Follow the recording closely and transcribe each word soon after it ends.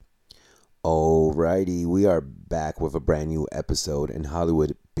Alrighty, we are back with a brand new episode in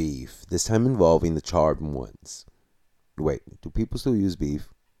Hollywood beef, this time involving the charred ones. Wait, do people still use beef?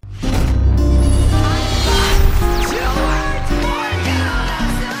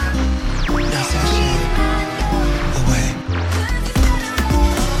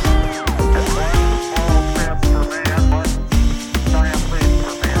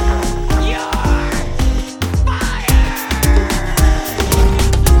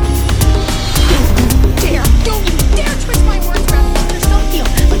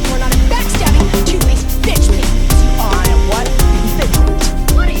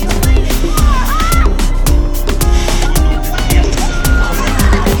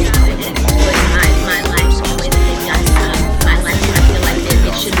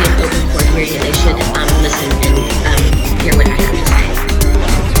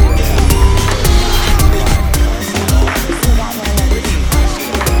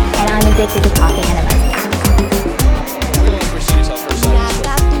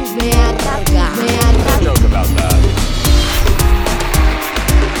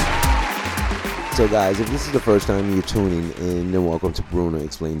 So guys, if this is the first time you're tuning in, then welcome to Bruno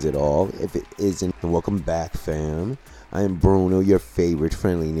Explains It All. If it isn't, then welcome back, fam. I am Bruno, your favorite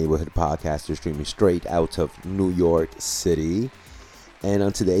friendly neighborhood podcaster streaming straight out of New York City. And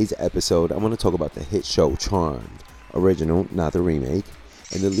on today's episode, I'm going to talk about the hit show Charmed, original, not the remake,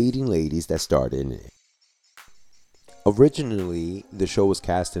 and the leading ladies that starred in it. Originally, the show was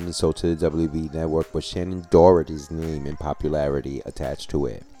cast and sold to the WB network with Shannen Doherty's name and popularity attached to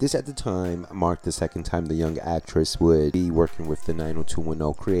it. This at the time marked the second time the young actress would be working with the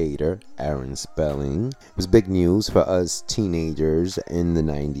 90210 creator, Aaron Spelling. It was big news for us teenagers in the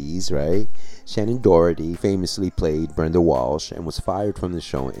 90s, right? Shannen Doherty famously played Brenda Walsh and was fired from the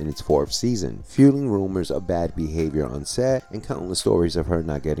show in its fourth season, fueling rumors of bad behavior on set and countless stories of her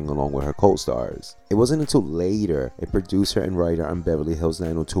not getting along with her co-stars. It wasn't until later a producer and writer on Beverly Hills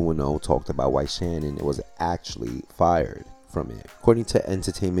 90210 talked about why Shannen was actually fired from it. According to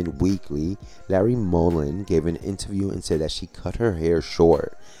Entertainment Weekly, Larry Mullen gave an interview and said that she cut her hair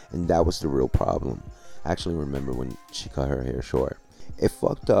short, and that was the real problem. I actually remember when she cut her hair short. It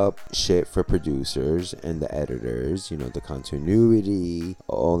fucked up shit for producers and the editors, the continuity,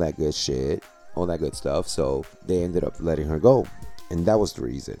 all that good shit, all that good stuff. So they ended up letting her go. And that was the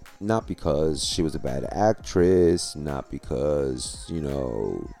reason. Not because she was a bad actress, not because,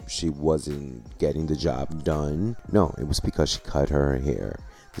 she wasn't getting the job done. No, it was because she cut her hair.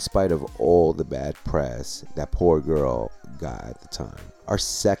 Despite of all the bad press that poor girl got at the time. Our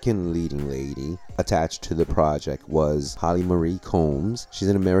second leading lady attached to the project was Holly Marie Combs. She's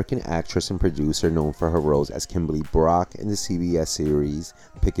an American actress and producer known for her roles as Kimberly Brock in the CBS series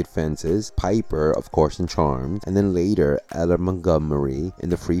Picket Fences, Piper, of course, in Charmed, and then later Ella Montgomery in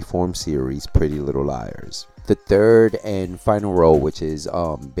the freeform series Pretty Little Liars. The third and final role, which is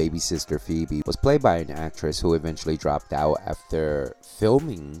baby sister Phoebe, was played by an actress who eventually dropped out after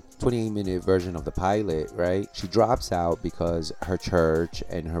filming 28-minute version of the pilot, right? She drops out because her church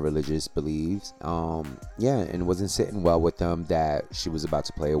and her religious beliefs, and it wasn't sitting well with them that she was about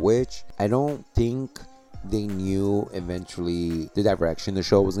to play a witch. I don't think they knew eventually the direction the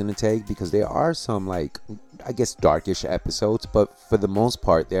show was going to take, because there are some darkish episodes, but for the most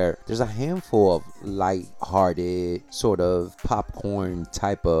part there's a handful of light-hearted sort of popcorn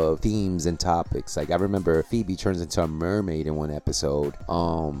type of themes and topics. I remember Phoebe turns into a mermaid in one episode.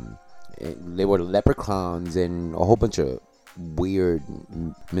 They were leprechauns and a whole bunch of weird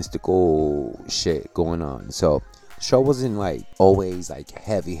mystical shit going on. So show wasn't always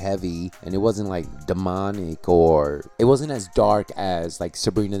heavy, and it wasn't demonic, or it wasn't as dark as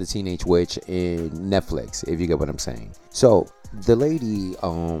Sabrina the Teenage Witch in Netflix, if you get what I'm saying. So the lady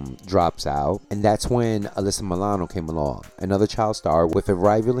drops out, and that's when Alyssa Milano came along, another child star with a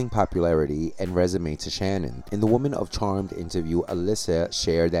rivaling popularity and resume to Shannen. In the Woman of Charmed interview, Alyssa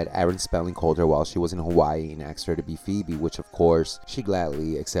shared that Aaron Spelling called her while she was in Hawaii and asked her to be Phoebe, which of course she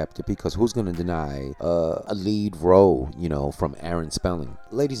gladly accepted, because who's gonna deny a lead role, from Aaron Spelling?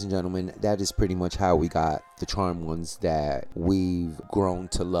 Ladies and gentlemen, that is pretty much how we got the Charmed ones that we've grown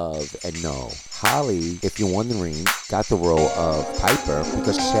to love and know. Holly, if you're wondering, got the role of Piper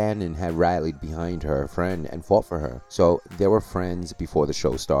because Shannen had rallied behind her friend and fought for her. So they were friends before the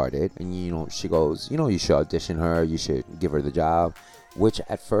show started, and she goes, you should audition her, you should give her the job. Which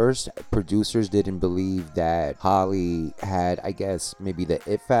at first producers didn't believe that Holly had, I guess, maybe the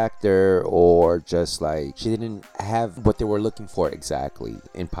it factor, or just she didn't have what they were looking for exactly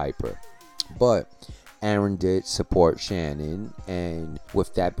in Piper. But Aaron did support Shannen, and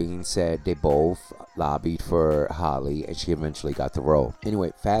with that being said, they both lobbied for Holly, and she eventually got the role.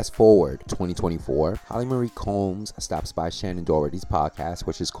 Anyway, fast forward 2024, Holly Marie Combs stops by Shannen Doherty's podcast,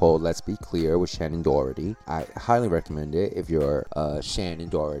 which is called Let's Be Clear with Shannen Doherty. I highly recommend it if you're a Shannen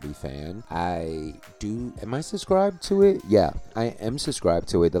Doherty fan. Am I subscribed to it? Yeah, I am subscribed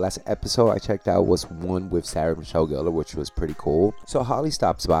to it. The last episode I checked out was one with Sarah Michelle Gellar, which was pretty cool. So Holly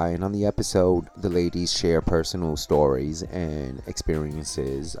stops by, and on the episode, the ladies share personal stories and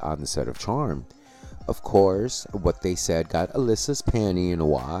experiences on the set of Charmed. Of course, what they said got Alyssa's panty in a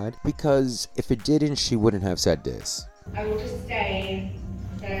wad, because if it didn't, she wouldn't have said this. I will just say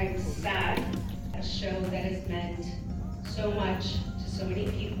that I'm sad. A show that has meant so much to so many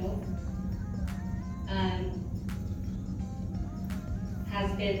people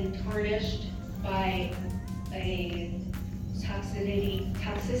has been tarnished by a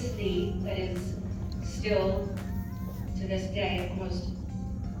toxicity that is still, to this day, almost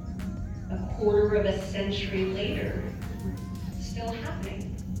a quarter of a century later, still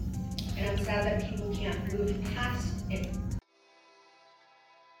happening. And I'm sad that people can't move past it.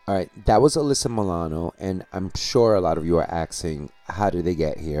 Alright, that was Alyssa Milano, and I'm sure a lot of you are asking, how did they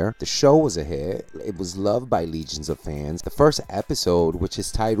get here? The show was a hit. It was loved by legions of fans. The first episode, which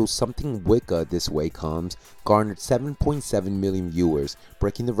is titled Something Wicca This Way Comes, garnered 7.7 million viewers,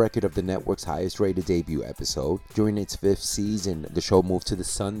 breaking the record of the network's highest rated debut episode. During its 5th season, the show moved to the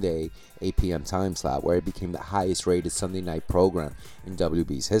Sunday 8 p.m. time slot, where it became the highest rated Sunday night program in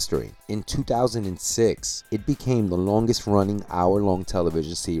WB's history. In 2006, it became the longest running hour-long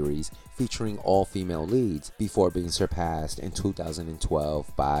television series featuring all-female leads, before being surpassed in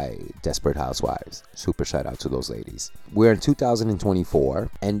 2012 by Desperate Housewives. Super shout out to those ladies. We're in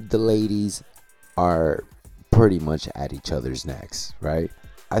 2024, and the ladies are pretty much at each other's necks, right?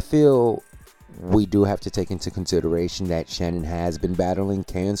 I feel we do have to take into consideration that Shannen has been battling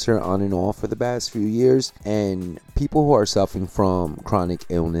cancer on and off for the past few years, and people who are suffering from chronic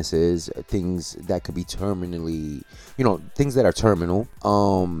illnesses, things that could be terminally, things that are terminal,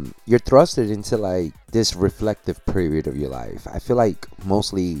 you're thrusted into like this reflective period of your life. I feel like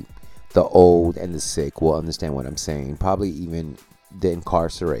mostly the old and the sick will understand what I'm saying, probably even the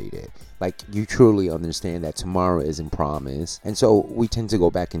incarcerated. Like, you truly understand that tomorrow isn't promised, and so we tend to go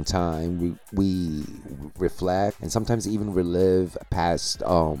back in time. We reflect and sometimes even relive past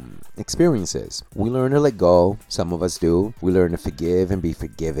experiences. We learn to let go. Some of us do. We learn to forgive and be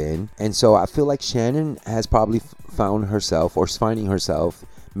forgiven. And so I feel like Shannen has probably found herself, or is finding herself,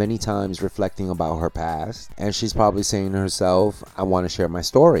 many times reflecting about her past, and she's probably saying to herself, I want to share my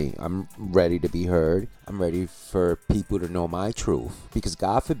story. I'm ready to be heard. I'm ready for people to know my truth, because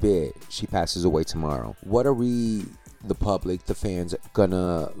God forbid she passes away tomorrow. What are we, the public, the fans,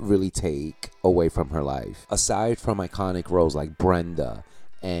 gonna really take away from her life? Aside from iconic roles like Brenda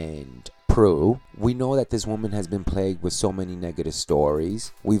and Prue, we know that this woman has been plagued with so many negative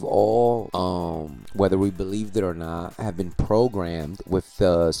stories. We've all, whether we believed it or not, have been programmed with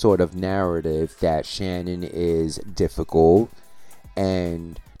the sort of narrative that Shannen is difficult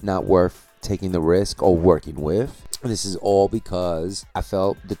and not worth taking the risk or working with. This is all because I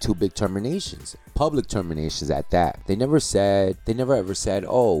felt the two big terminations, public terminations at that. They never ever said,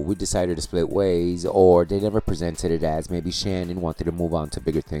 oh, we decided to split ways, or they never presented it as maybe Shannen wanted to move on to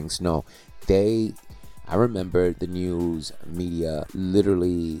bigger things. No, I remember the news media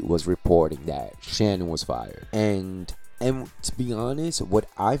literally was reporting that Shannen was fired. And to be honest, what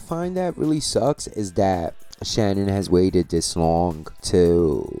I find that really sucks is that Shannen has waited this long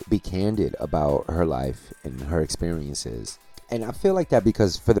to be candid about her life and her experiences. And I feel like that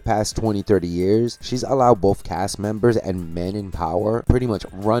because for the past 20-30 years, she's allowed both cast members and men in power pretty much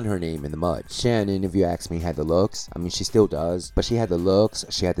run her name in the mud. Shannen, if you ask me, had the looks. I mean, she still does, but she had the looks,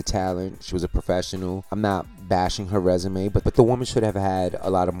 she had the talent, she was a professional. I'm not bashing her resume, but the woman should have had a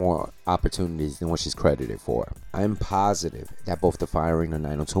lot of more opportunities than what she's credited for. I'm positive that both the firing of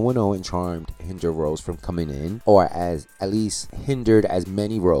 90210 and Charmed hindered roles from coming in, or at least hindered as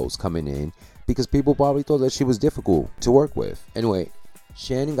many roles coming in, because people probably thought that she was difficult to work with. Anyway,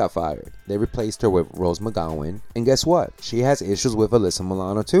 Shannen got fired. They replaced her with Rose McGowan. And guess what? She has issues with Alyssa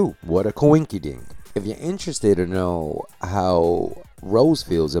Milano too. What a coinkydink. If you're interested to know how Rose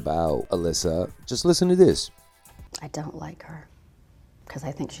feels about Alyssa, just listen to this. I don't like her because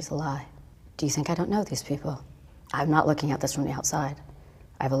I think she's a lie. Do you think I don't know these people? I'm not looking at this from the outside.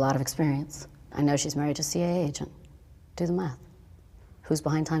 I have a lot of experience. I know she's married to a CIA agent. Do the math. Who's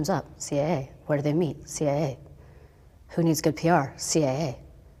behind Time's Up? CIA. Where do they meet? CIA. Who needs good PR? CIA.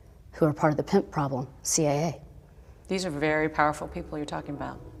 Who are part of the pimp problem? CIA. These are very powerful people you're talking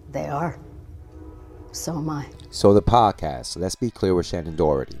about. They are. So am I. So the podcast, let's be clear with Shannen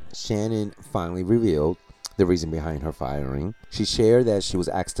Doherty. Shannen finally revealed the reason behind her firing. She shared that she was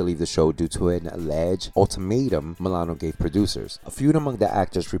asked to leave the show due to an alleged ultimatum Milano gave producers. A feud among the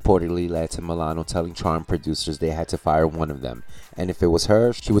actors reportedly led to Milano telling Charm producers they had to fire one of them, and if it was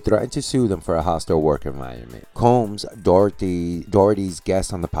her, she would threaten to sue them for a hostile work environment. Combs, Doherty's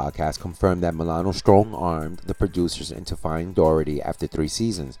guest on the podcast, confirmed that Milano strong-armed the producers into firing Doherty after 3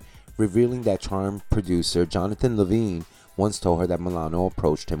 seasons, revealing that Charm producer Jonathan Levine once told her that Milano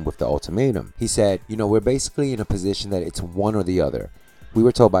approached him with the ultimatum. He said, we're basically in a position that it's one or the other. We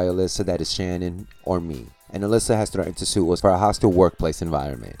were told by Alyssa that it's Shannen or me, and Alyssa has threatened to sue us for a hostile workplace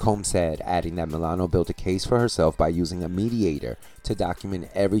environment. Combs said, adding that Milano built a case for herself by using a mediator to document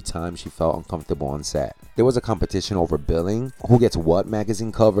every time she felt uncomfortable on set. There was a competition over billing, who gets what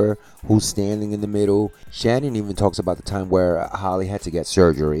magazine cover, who's standing in the middle. Shannen even talks about the time where Holly had to get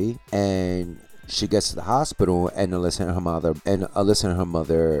surgery, and she gets to the hospital, and Alyssa and her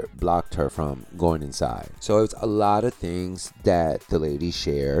mother blocked her from going inside. So it was a lot of things that the lady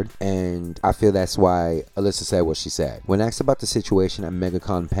shared, and I feel that's why Alyssa said what she said. When asked about the situation at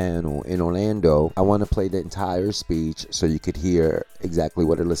MegaCon panel in Orlando, I want to play the entire speech so you could hear exactly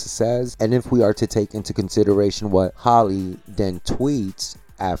what Alyssa says. And if we are to take into consideration what Holly then tweets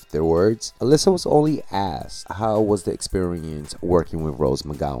afterwards, Alyssa was only asked how was the experience working with Rose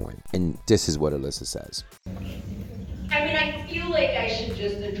McGowan, and this is what Alyssa says. I mean, I feel like I should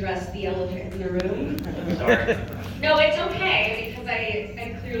just address the elephant in the room. Sorry. No, it's okay, because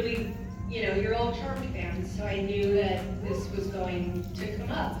I clearly, you're all Charmed fans, so I knew that this was going to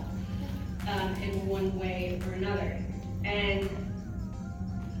come up in one way or another. And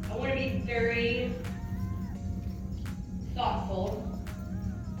I want to be very thoughtful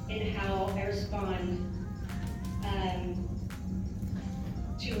in how I respond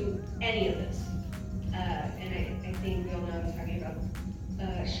to any of this. And I think we all know I'm talking about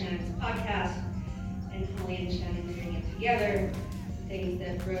Shannen's podcast and Holly and Shannen doing it together, things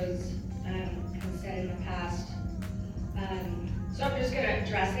that Rose has said in the past. So I'm just going to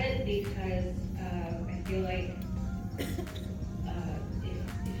address it because I feel like if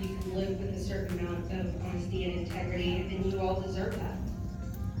you can live with a certain amount of honesty and integrity, and you all deserve that.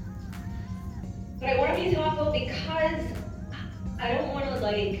 But I want to be thoughtful because I don't want to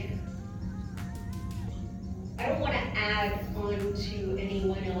add on to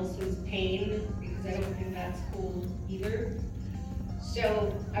anyone else's pain, because I don't think that's cool either.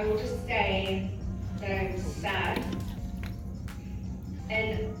 So I will just say that I'm sad.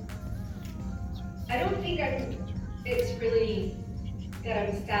 And I don't think it's really that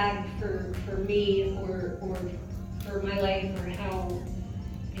I'm sad for me or for my life or how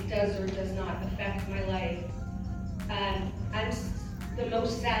it does or does not affect my life. I'm the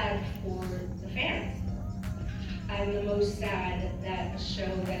most sad for the fans. I'm the most sad that a show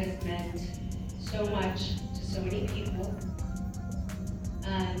that has meant so much to so many people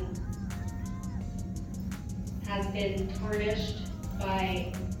has been tarnished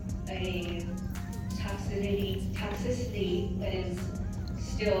by a toxicity that is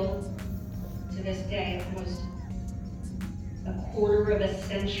still, to this day, almost a quarter of a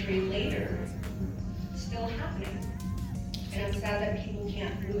century later, still happening. And I'm sad that people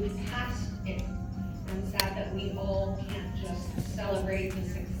can't move past it. I'm sad that we all can't just celebrate the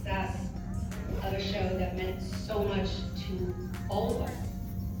success of a show that meant so much to all of us.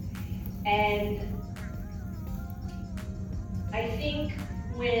 And I think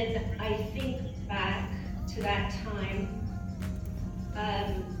when I think back to that time,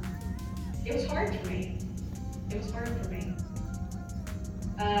 it was hard for me. It was hard for me.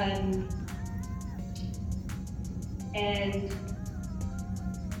 And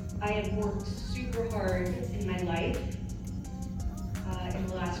I have worked super hard in my life in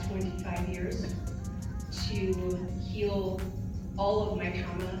the last 25 years to heal all of my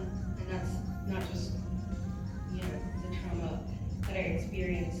trauma, and that's not just the trauma that I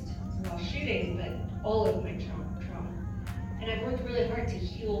experienced while shooting, but all of my trauma. And I've worked really hard to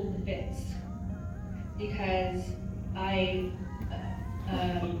heal the bits because I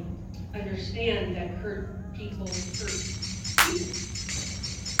understand that hurt people hurt you.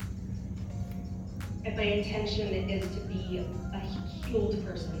 And my intention is to be a healed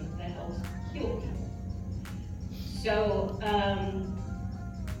person that helps heal people. So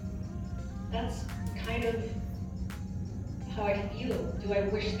that's kind of how I feel. Do I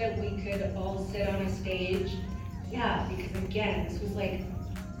wish that we could all sit on a stage? Yeah, because again, this was like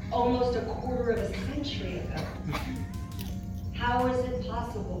almost a quarter of a century ago. How is it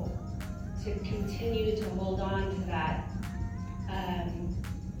possible to continue to hold on to that? And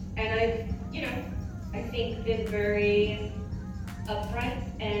I've, think, been very upfront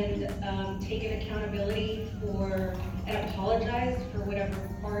and taken accountability for and apologized for whatever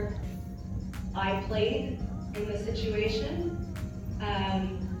part I played in the situation.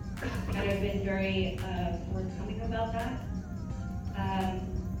 And I've been very forthcoming about that.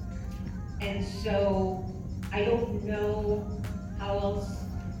 And so I don't know how else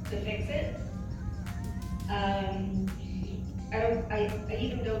to fix it. I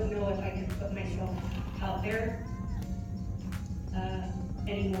even don't know if I can put myself out there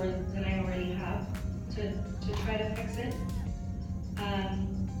any more than I already have to try to fix it.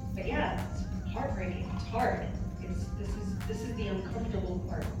 But yeah, it's heartbreaking. It's hard. This is the uncomfortable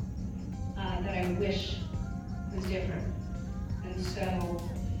part that I wish was different. And so,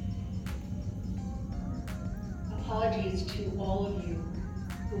 apologies to all of you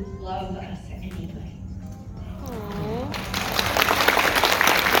who love us anyway. Aww.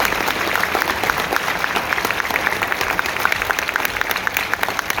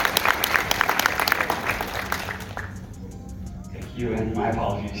 You and my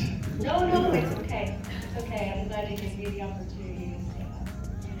apologies. No, it's okay. It's okay. I'm glad you gave me the opportunity to say that.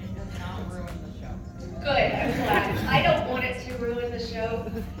 It does not ruin the show. Good, I'm glad. I don't want it to ruin the show.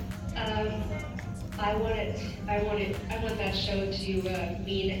 I want that show to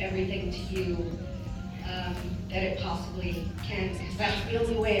mean everything to you that it possibly can, because that's the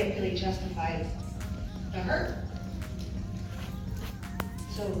only way it really justifies the hurt.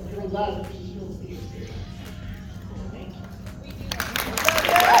 So your love heals the experience. Thank you.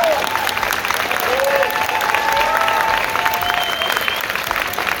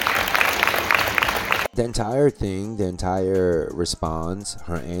 The entire thing, the entire response,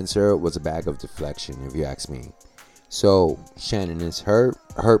 her answer was a bag of deflection, if you ask me. So, Shannen is hurt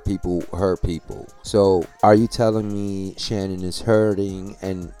people hurt people. So, are you telling me Shannen is hurting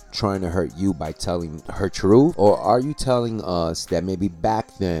and trying to hurt you by telling her truth? Or are you telling us that maybe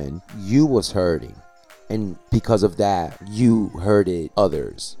back then you was hurting, and because of that you hurted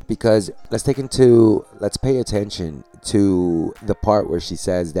others? Because let's pay attention to the part where she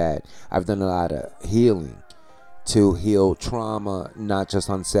says that I've done a lot of healing to heal trauma, not just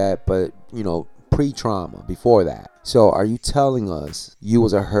on set, but pre-trauma, before that. So are you telling us you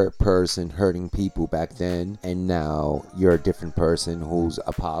was a hurt person hurting people back then, and now you're a different person who's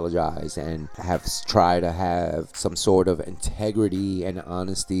apologized and have tried to have some sort of integrity and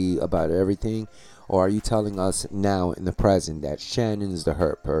honesty about everything? Or are you telling us now in the present that Shannen is the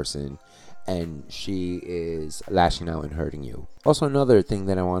hurt person and she is lashing out and hurting you? Also, another thing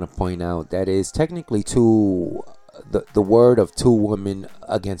that I want to point out, that is technically the word of two women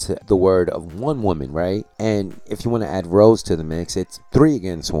against the word of one woman, right? And if you want to add Rose to the mix, it's 3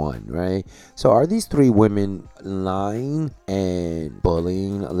 against 1, right? So are these 3 women lying and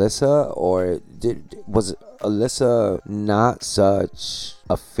bullying Alyssa, or was Alyssa not such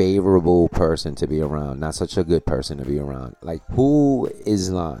a favorable person to be around, not such a good person to be around? Like, who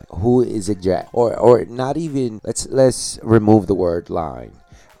is lying? Who is or not even, let's remove the word lying.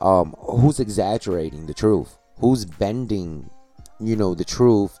 Who's exaggerating the truth? Who's bending, the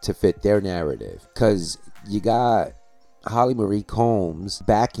truth to fit their narrative? Because you got Holly Marie Combs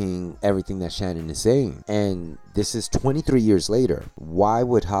backing everything that Shannen is saying. And this is 23 years later. Why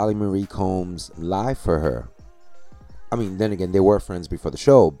would Holly Marie Combs lie for her? I mean, then again, they were friends before the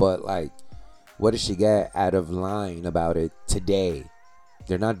show. But, what does she get out of lying about it today?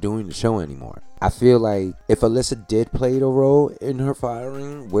 They're not doing the show anymore. I feel like if Alyssa did play a role in her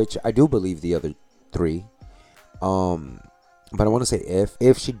firing, which I do believe the other 3, but I want to say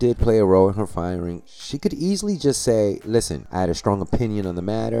if she did play a role in her firing, she could easily just say, listen, I had a strong opinion on the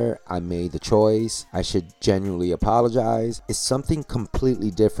matter, I made the choice, I should genuinely apologize. It's something completely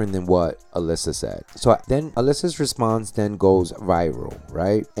different than what Alyssa said. So then Alyssa's response then goes viral,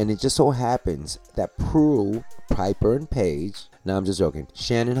 right? And it just so happens that Prue, Piper, and Paige, now I'm just joking,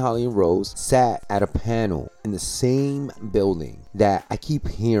 Shannen, Holly, and Rose sat at a panel in the same building that I keep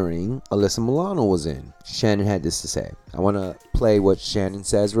hearing Alyssa Milano was in. Shannen had this to say. I want to play what Shannen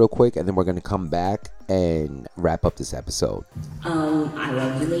says real quick, and then we're going to come back and wrap up this episode. I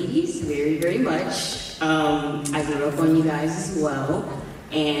love you ladies very, very much. I grew up on you guys as well.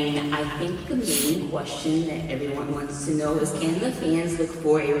 And I think the main question that everyone wants to know is, can the fans look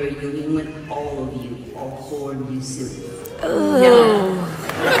for a reunion with all of you, all 4 of you soon? No.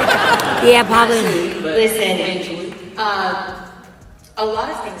 Yeah, probably. Listen, a lot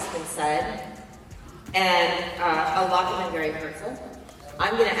of things have been said, and a lot have been very hurtful.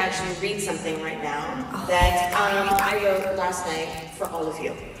 I'm going to actually read something right now that I wrote last night for all of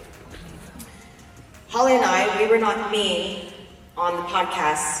you. Holly and I, we were not mean on the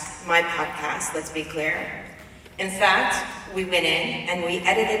podcast my podcast, let's be clear. In fact, we went in and we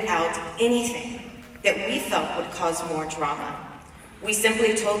edited out anything that we felt would cause more drama. We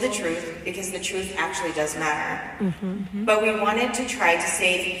simply told the truth because the truth actually does matter. But we wanted to try to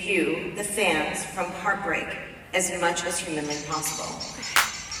save you, the fans, from heartbreak as much as humanly possible.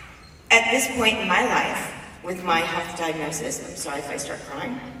 At this point in my life, with my health diagnosis, I'm sorry if I start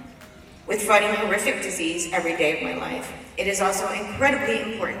crying, with fighting horrific disease every day of my life, it is also incredibly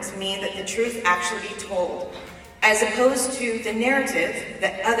important to me that the truth actually be told, as opposed to the narrative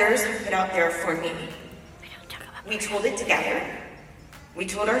that others have put out there for me. We told it together, we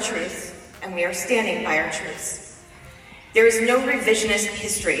told our truths, and we are standing by our truths. There is no revisionist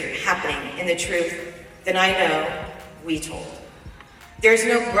history happening in the truth that I know we told. There is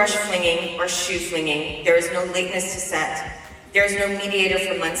no brush flinging or shoe flinging. There is no lateness to set. There is no mediator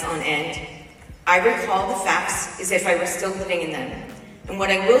for months on end. I recall the facts as if I were still living in them. And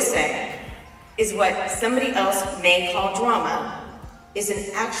what I will say is what somebody else may call drama is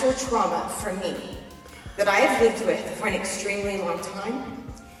an actual trauma for me that I have lived with for an extremely long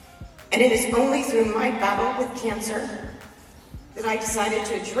time. And it is only through my battle with cancer that I decided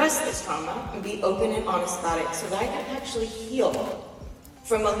to address this trauma and be open and honest about it so that I could actually heal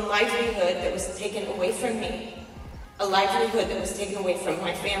from a livelihood that was taken away from me, a livelihood that was taken away from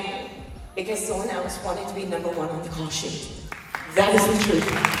my family, because someone else wanted to be number one on the call sheet. That is the truth.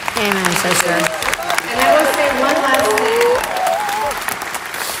 Amen, sister. And I will say one last thing.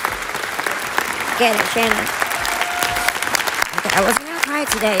 Get it, Shannon. Okay, I wasn't gonna cry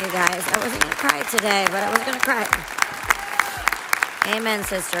today, you guys. I wasn't gonna cry today, but I was gonna cry. Amen,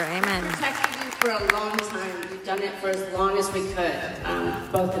 sister. Amen. Protected you for a long time. We've done it for as long as we could.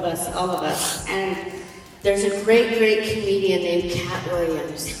 Both of us, all of us. And there's a great, great comedian named Cat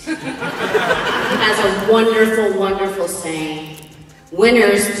Williams. He has a wonderful, wonderful saying.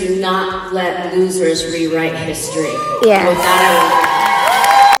 Winners do not let losers rewrite history. Yeah. With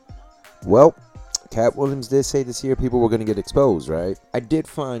that, Well, Cat Williams did say this year people were going to get exposed, right? I did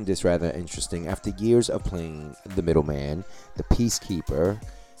find this rather interesting. After years of playing the middleman, the peacekeeper,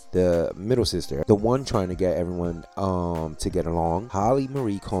 the middle sister, the one trying to get everyone to get along, Holly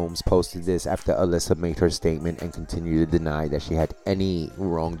Marie Combs posted this after Alyssa made her statement and continued to deny that she had any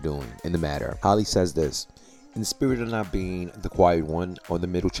wrongdoing in the matter. Holly says this: "In the spirit of not being the quiet one or the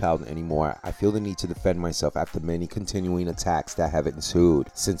middle child anymore, I feel the need to defend myself after many continuing attacks that have ensued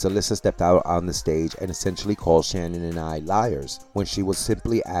since Alyssa stepped out on the stage and essentially called Shannen and I liars when she was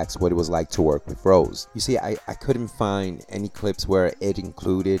simply asked what it was like to work with Rose." You see, I couldn't find any clips where it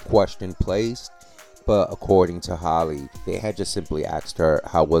included question placed, but according to Holly, they had just simply asked her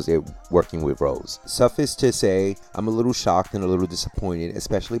how was it working with Rose. Suffice to say, I'm a little shocked and a little disappointed,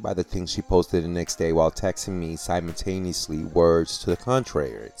 especially by the things she posted the next day while texting me simultaneously words to the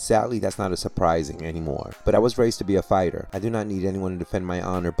contrary. Sadly, that's not as surprising anymore. But I was raised to be a fighter. I do not need anyone to defend my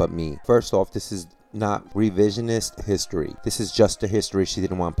honor but me. First off, this is not revisionist history. This is just the history she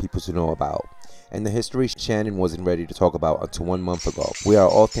didn't want people to know about, and the history Shannen wasn't ready to talk about until 1 month ago. We are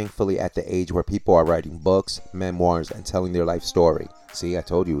all thankfully at the age where people are writing books, memoirs, and telling their life story. See, I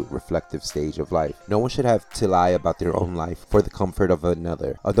told you, reflective stage of life. No one should have to lie about their own life for the comfort of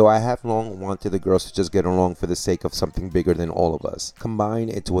another. Although I have long wanted the girls to just get along for the sake of something bigger than all of us. Combined,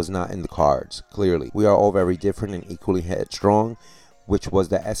 it was not in the cards, clearly. We are all very different and equally headstrong, which was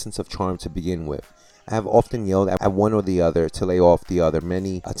the essence of charm to begin with. I have often yelled at one or the other to lay off the other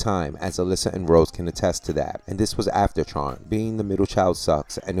many a time, as Alyssa and Rose can attest to that. And this was after charm. Being the middle child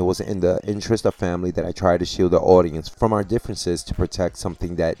sucks, and it was in the interest of family that I tried to shield the audience from our differences to protect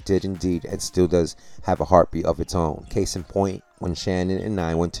something that did indeed and still does have a heartbeat of its own. Case in point, when Shannen and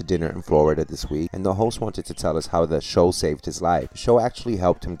I went to dinner in Florida this week, and the host wanted to tell us how the show saved his life. The show actually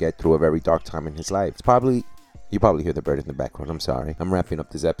helped him get through a very dark time in his life. You probably hear the bird in the background. I'm sorry. I'm wrapping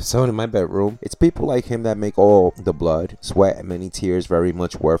up this episode in my bedroom. It's people like him that make all the blood, sweat, and many tears very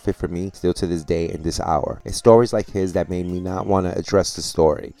much worth it for me, still to this day in this hour. It's stories like his that made me not want to address the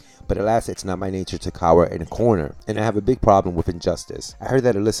story. But alas, it's not my nature to cower in a corner, and I have a big problem with injustice. I heard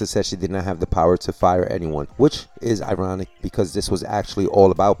that Alyssa said she did not have the power to fire anyone, which is ironic because this was actually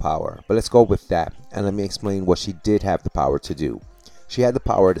all about power. But let's go with that, and let me explain what she did have the power to do. She had the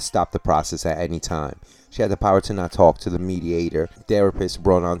power to stop the process at any time. She had the power to not talk to the mediator, therapist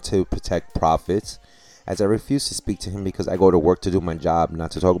brought on to protect profits, as I refuse to speak to him because I go to work to do my job,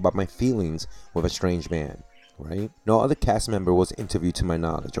 not to talk about my feelings with a strange man, right? No other cast member was interviewed to my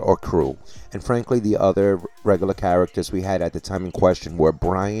knowledge, or crew, and frankly the other regular characters we had at the time in question were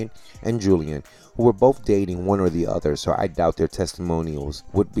Brian and Julian, who were both dating one or the other, so I doubt their testimonials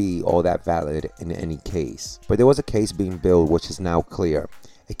would be all that valid in any case. But there was a case being billed which is now clear.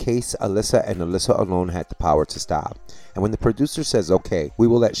 a case Alyssa and Alyssa alone had the power to stop. And when the producer says, okay, we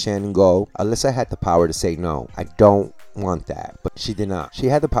will let Shannen go, Alyssa had the power to say no. I don't want that. But she did not. She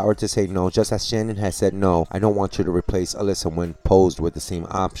had the power to say no, just as Shannen had said no, I don't want you to replace Alyssa when posed with the same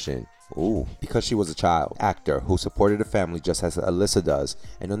option. Ooh, because she was a child actor who supported her family just as Alyssa does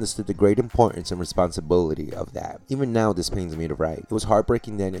and understood the great importance and responsibility of that. Even now, this pains me to write. It was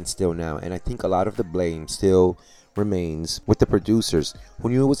heartbreaking then and still now, and I think a lot of the blame still remains with the producers, who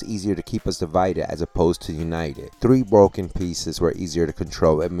knew it was easier to keep us divided as opposed to united. 3 broken pieces were easier to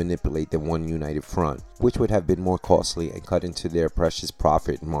control and manipulate than 1 united front, which would have been more costly and cut into their precious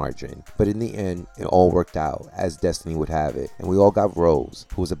profit margin. But in the end, it all worked out as destiny would have it, and we all got Rose,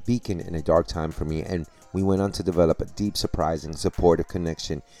 who was a beacon in a dark time for me, and we went on to develop a deep, surprising, supportive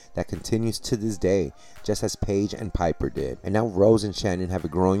connection that continues to this day, just as Paige and Piper did. And now Rose and Shannen have a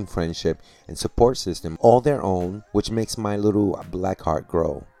growing friendship and support system all their own, which makes my little black heart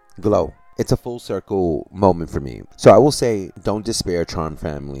glow. It's a full circle moment for me. So I will say, don't despair, Charm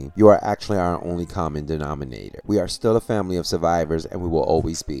family. You are actually our only common denominator. We are still a family of survivors, and we will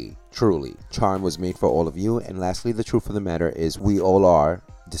always be. Truly, Charm was made for all of you. And lastly, the truth of the matter is we all are,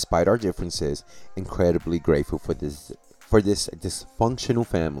 despite our differences, incredibly grateful for this dysfunctional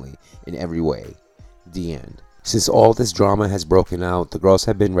family in every way. The end. Since all this drama has broken out, the girls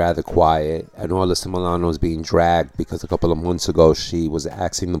have been rather quiet. I know Alyssa Milano is being dragged because a couple of months ago she was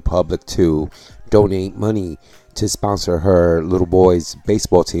asking the public to donate money to sponsor her little boy's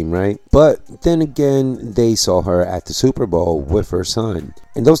baseball team, right? But then again, they saw her at the Super Bowl with her son,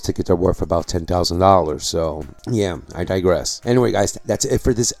 and those tickets are worth about $10,000. So yeah, I digress. Anyway, guys, that's it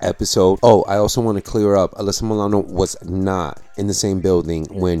for this episode. Oh, I also want to clear up, Alyssa Milano was not in the same building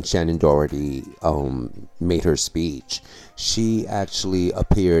when Shannen Doherty made her speech. She actually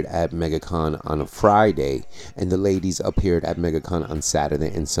appeared at MegaCon on a Friday, and the ladies appeared at MegaCon on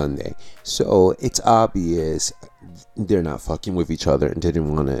Saturday and Sunday. So it's obvious they're not fucking with each other and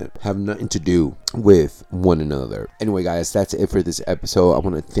didn't want to have nothing to do with one another. Anyway, guys, that's it for this episode. I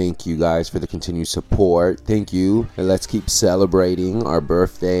want to thank you guys for the continued support. Thank you, and let's keep celebrating our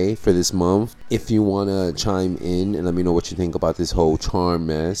birthday for this month. If you want to chime in and let me know what you think about this whole charm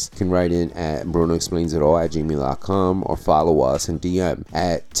mess, you can write in at brunoexplainsitall@gmail.com or follow us and DM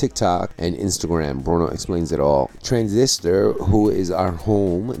at TikTok and Instagram, Bruno Explains It All. Transistor, who is our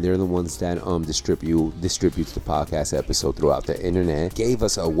home, they're the ones that distributes the podcast episode throughout the internet, gave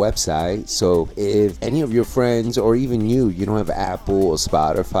us a website. So if any of your friends or even you don't have Apple or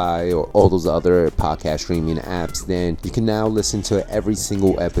Spotify or all those other podcast streaming apps, then you can now listen to every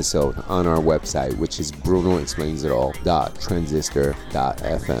single episode on our website, which is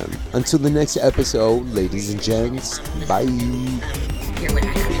brunoexplainsitall.transistor.fm. Until the next episode, ladies and gents, bye.